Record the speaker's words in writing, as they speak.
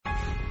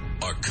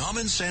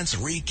common sense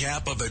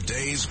recap of the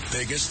day's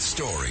biggest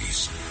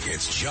stories.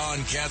 It's John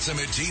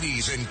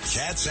Catsimatidis and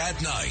Cats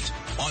at Night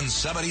on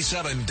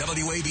 77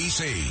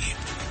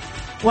 WABC.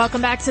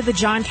 Welcome back to the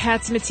John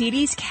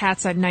Catsimatidis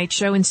Cats at Night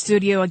show. In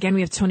studio again,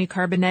 we have Tony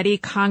Carbonetti,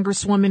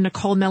 Congresswoman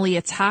Nicole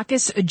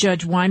Malliotakis,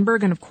 Judge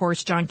Weinberg, and of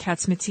course John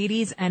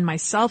Catsimatidis and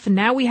myself. And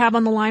now we have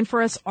on the line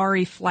for us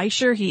Ari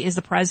Fleischer. He is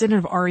the president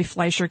of Ari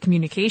Fleischer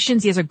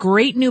Communications. He has a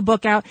great new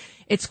book out.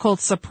 It's called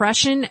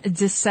Suppression,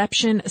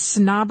 Deception,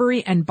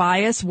 Snobbery, and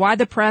Bias: Why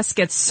the Press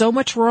Gets So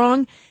Much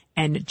Wrong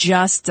and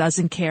Just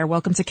Doesn't Care.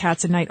 Welcome to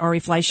Cats at Night, Ari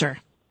Fleischer.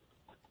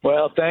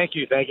 Well, thank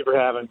you. Thank you for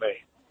having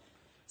me.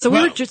 So we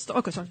were just,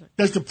 sorry.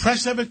 Does the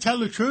press ever tell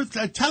the truth?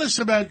 Tell us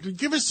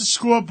give us the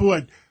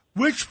scoreboard.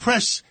 Which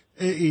press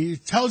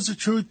tells the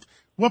truth?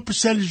 What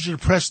percentage of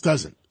the press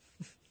doesn't?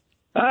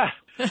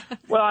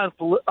 Well,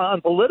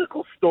 on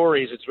political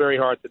stories, it's very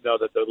hard to know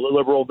that the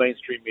liberal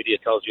mainstream media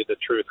tells you the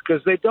truth,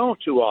 because they don't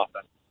too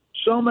often.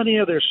 So many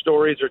of their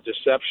stories are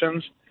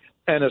deceptions,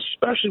 and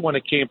especially when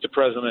it came to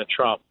President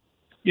Trump.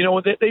 You know,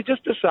 they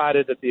just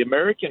decided that the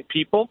American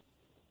people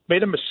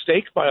made a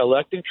mistake by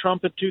electing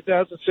Trump in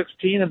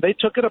 2016, and they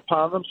took it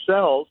upon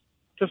themselves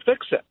to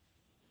fix it.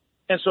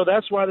 And so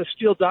that's why the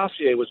Steele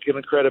dossier was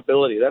given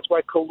credibility. That's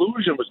why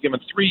collusion was given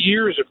 3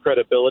 years of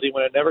credibility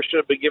when it never should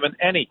have been given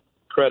any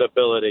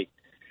credibility.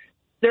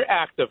 They're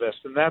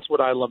activists, and that's what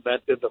I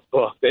lament in the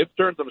book. They've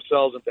turned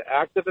themselves into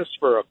activists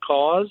for a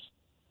cause,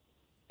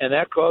 and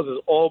that cause is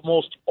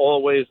almost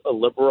always a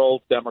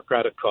liberal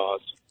Democratic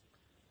cause.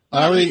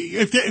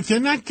 If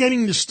they're not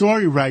getting the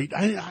story right,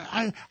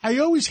 I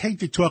always hate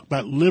to talk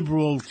about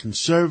liberal,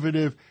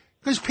 conservative,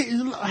 because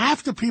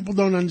half the people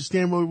don't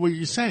understand what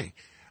you're saying.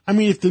 I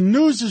mean, if the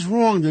news is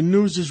wrong, the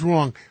news is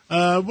wrong.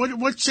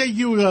 What say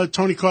you,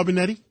 Tony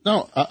Carbonetti?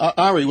 No,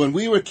 Ari, when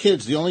we were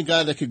kids, the only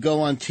guy that could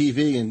go on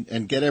TV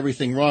and get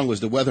everything wrong was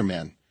the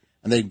weatherman.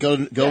 And they'd go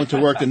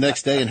into work the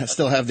next day and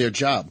still have their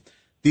job.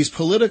 These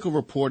political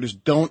reporters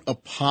don't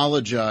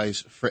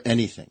apologize for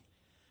anything.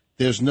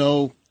 There's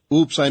no,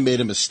 oops, I made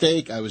a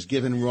mistake, I was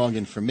given wrong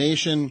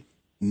information,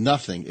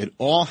 nothing. It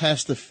all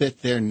has to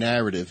fit their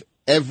narrative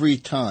every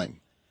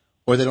time,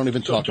 or they don't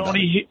even talk about it.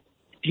 Tony,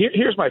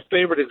 here's my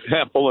favorite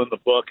example in the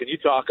book, and you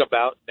talk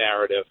about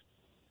narrative.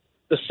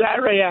 The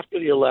Saturday after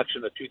the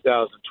election of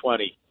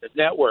 2020, the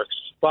networks,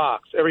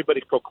 Fox, everybody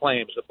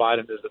proclaims that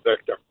Biden is the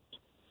victor.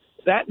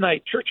 That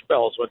night, church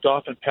bells went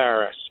off in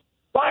Paris.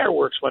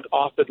 Fireworks went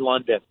off in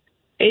London.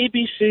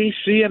 ABC,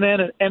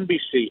 CNN, and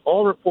NBC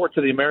all report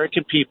to the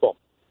American people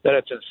that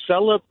it's in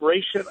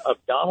celebration of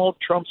Donald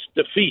Trump's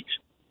defeat.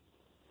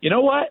 You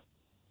know what?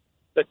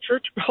 The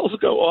church bells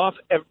go off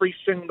every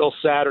single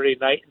Saturday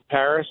night in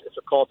Paris. It's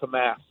a call to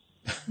mass.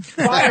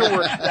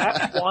 Fireworks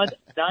that one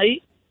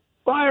night,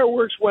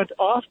 fireworks went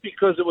off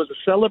because it was a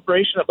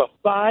celebration of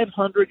a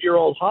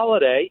 500-year-old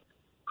holiday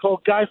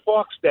called Guy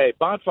Fawkes Day,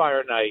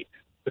 Bonfire Night,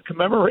 the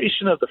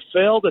commemoration of the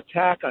failed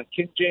attack on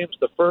King James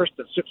I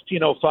in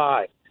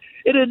 1605.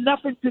 It had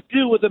nothing to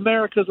do with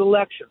America's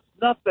elections,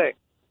 nothing.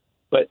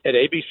 But at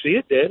ABC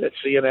it did, at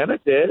CNN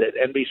it did, at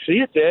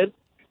NBC it did.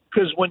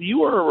 Because when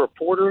you are a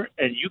reporter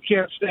and you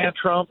can't stand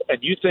Trump and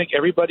you think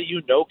everybody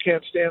you know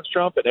can't stand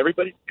Trump and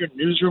everybody in your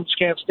newsrooms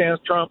can't stand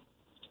Trump,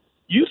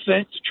 you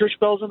think the church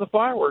bells and the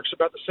fireworks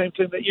about the same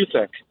thing that you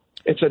think.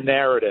 It's a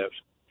narrative.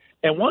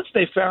 And once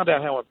they found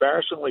out how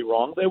embarrassingly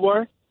wrong they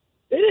were,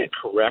 they didn't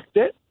correct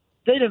it.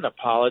 They didn't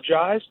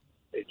apologize.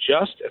 They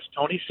just, as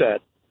Tony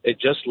said, they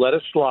just let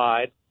it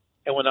slide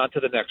and went on to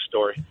the next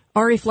story.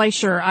 Ari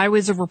Fleischer, I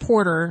was a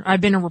reporter. I've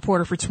been a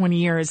reporter for 20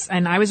 years,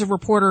 and I was a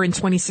reporter in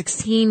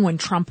 2016 when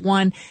Trump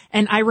won.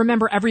 And I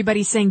remember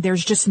everybody saying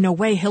there's just no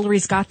way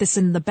Hillary's got this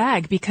in the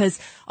bag, because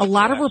a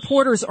lot of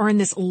reporters are in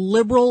this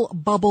liberal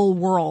bubble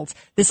world,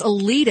 this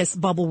elitist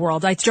bubble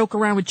world. I joke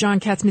around with John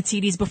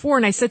Catsimatidis before,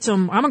 and I said to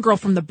him, I'm a girl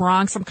from the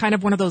Bronx. I'm kind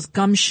of one of those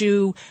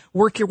gumshoe,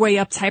 work your way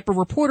up type of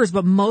reporters.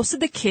 But most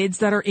of the kids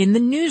that are in the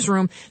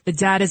newsroom, the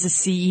dad is a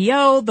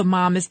CEO, the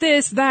mom is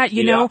this, that,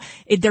 you know,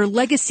 they're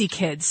legacy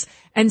kids.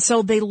 And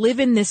so they live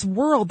in this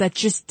world that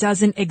just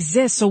doesn't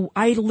exist. So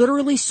I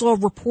literally saw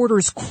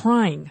reporters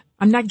crying.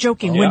 I'm not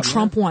joking. When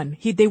Trump won,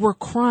 they were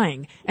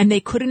crying and they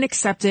couldn't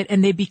accept it.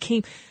 And they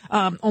became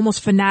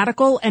almost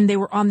fanatical, and they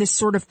were on this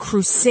sort of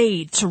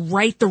crusade to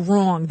right the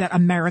wrong that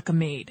America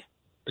made.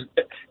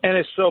 And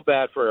it's so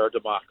bad for our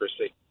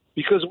democracy,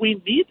 because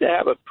we need to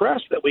have a press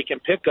that we can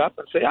pick up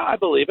and say, I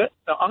believe it.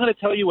 Now, I'm going to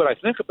tell you what I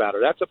think about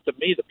it. That's up to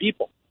me, the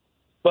people.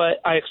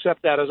 But I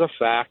accept that as a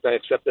fact. I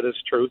accept it as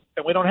truth,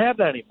 and we don't have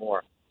that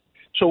anymore.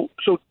 So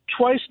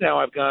twice now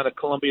I've gone to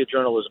Columbia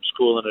Journalism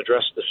School and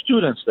addressed the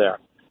students there.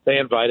 They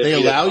invited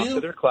me to talk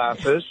to their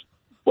classes.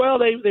 Well,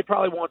 they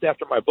probably won't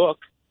after my book.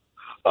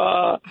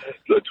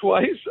 So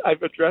twice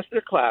I've addressed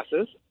their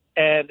classes,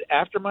 and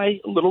after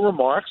my little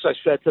remarks, I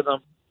said to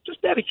them,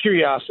 just out of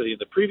curiosity, in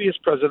the previous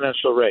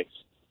presidential race,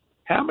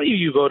 how many of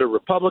you voted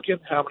Republican?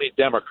 How many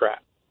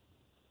Democrat?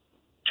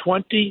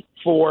 24-0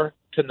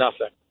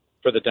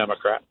 for the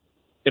Democrat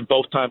in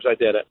both times I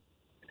did it.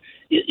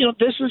 You know,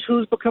 this is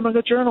who's becoming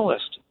a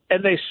journalist.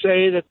 And they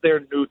say that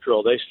they're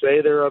neutral. They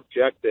say they're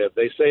objective.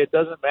 They say it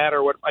doesn't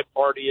matter what my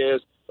party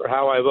is or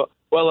how I vote.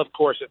 Well, of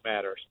course it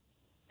matters.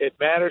 It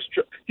matters.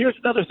 Here's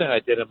another thing I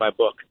did in my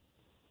book.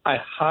 I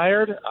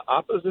hired an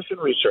opposition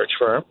research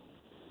firm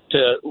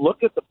to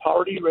look at the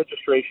party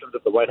registrations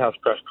at the White House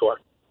Press Corps.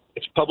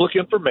 It's public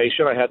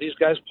information. I had these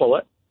guys pull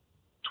it.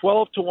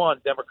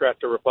 12-1 Democrat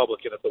to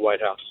Republican at the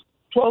White House.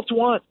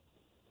 12-1.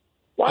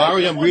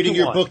 Ari, I'm reading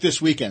your book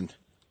this weekend.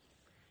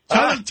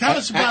 Tell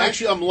us about it.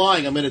 Actually, I'm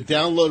lying. I'm going to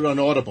download it on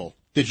Audible.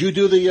 Did you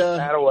do the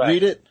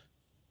read it?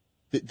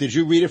 Did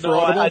you read it for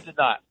Audible? I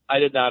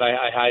did not.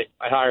 I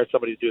hired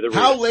somebody to do the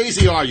reading. How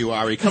lazy are you,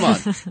 Ari? Come on.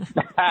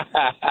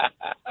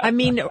 I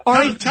mean,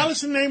 Ari, Tell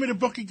us the name of the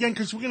book again,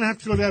 because we're going to have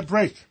to go to that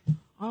break.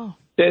 oh,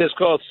 It is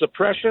called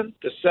Suppression,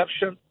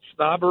 Deception,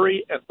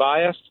 Snobbery, and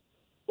Bias,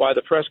 Why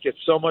the Press Gets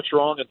So Much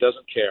Wrong and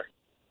Doesn't Care.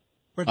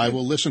 I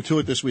will listen to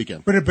it this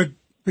weekend. But it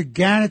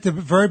began at the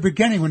very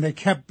beginning when they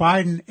kept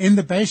Biden in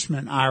the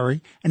basement,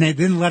 Ari, and they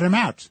didn't let him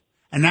out.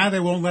 And now they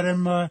won't let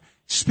him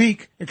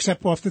speak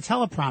except off the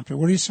teleprompter.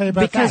 What do you say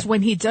about that? because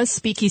when he does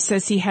speak, he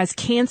says he has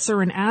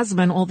cancer and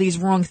asthma and all these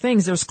wrong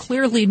things. There's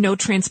clearly no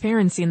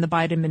transparency in the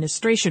Biden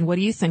administration. What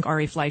do you think,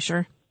 Ari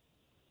Fleischer?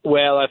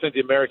 Well, I think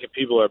the American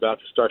people are about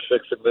to start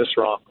fixing this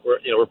wrong.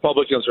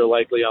 Republicans are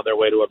likely on their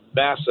way to a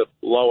massive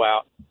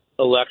blowout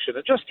election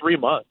in just 3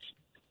 months,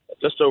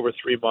 just over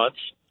 3 months.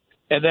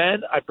 And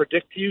then I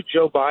predict to you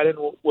Joe Biden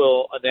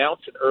will announce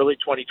in early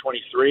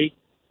 2023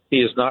 he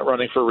is not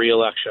running for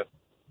re-election.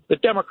 The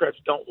Democrats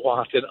don't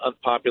want an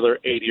unpopular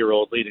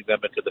 80-year-old leading them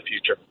into the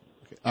future.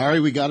 Ari,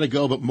 we got to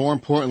go, but more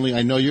importantly,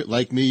 I know you're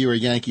like me, you're a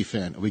Yankee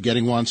fan. Are we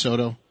getting Juan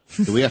Soto?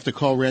 Do we have to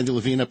call Randy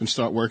Levine up and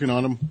start working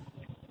on him?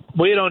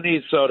 We don't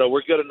need Soto.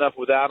 We're good enough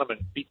without him and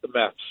beat the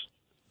Mets.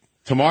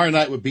 Tomorrow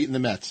night, we're beating the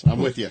Mets.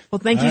 I'm with you. Well,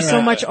 thank you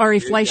so much, Ari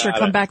You Fleischer. got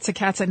Come it. back to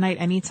Cats at Night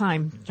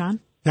anytime.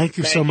 John? Thank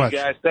you so much.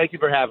 Thank you, guys. Thank you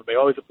for having me.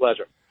 Always a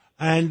pleasure.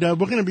 And we're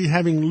going to be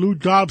having Lou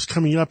Dobbs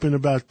coming up in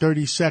about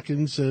 30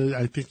 seconds.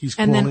 I think he's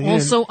And calling then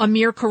also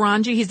Amir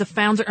Karanji. He's the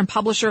founder and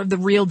publisher of The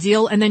Real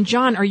Deal. And then,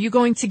 John, are you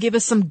going to give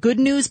us some good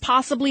news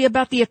possibly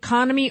about the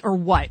economy or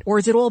what? Or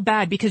is it all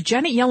bad? Because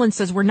Janet Yellen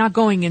says we're not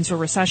going into a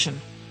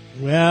recession.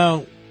 in.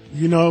 Well,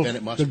 you know, Then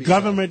it must the be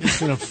government is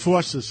going to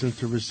force us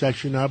into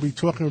recession. I'll be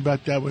talking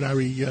about that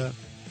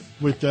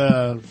with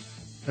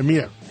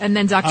Amir. And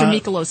then Dr.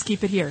 Mikolos,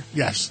 keep it here.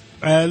 Yes.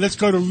 Let's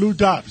go to Lou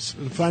Dobbs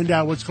and find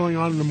out what's going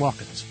on in the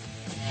markets.